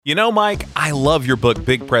You know, Mike, I love your book,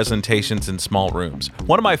 Big Presentations in Small Rooms.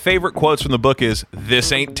 One of my favorite quotes from the book is,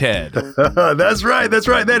 "This ain't TED." That's right.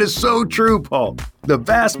 That is so true, Paul. The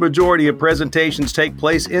vast majority of presentations take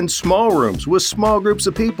place in small rooms with small groups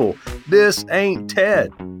of people. This ain't TED.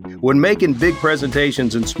 When making big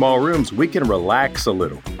presentations in small rooms, we can relax a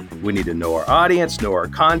little. We need to know our audience, know our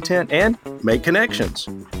content, and make connections.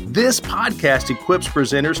 This podcast equips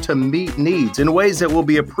presenters to meet needs in ways that will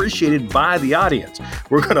be appreciated by the audience.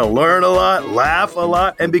 We're going to learn a lot, laugh a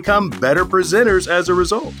lot, and become better presenters as a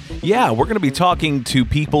result. Yeah, we're going to be talking to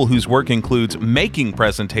people whose work includes making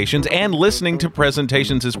presentations and listening to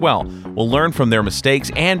presentations as well. We'll learn from their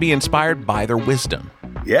mistakes and be inspired by their wisdom.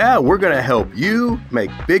 Yeah, we're going to help you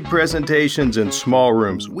make big presentations in small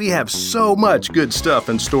rooms. We have so much good stuff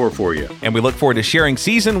in store for you. And we look forward to sharing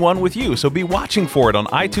Season 1 with you, so be watching for it on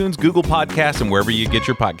iTunes, Google Podcasts, and wherever you get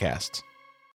your podcasts.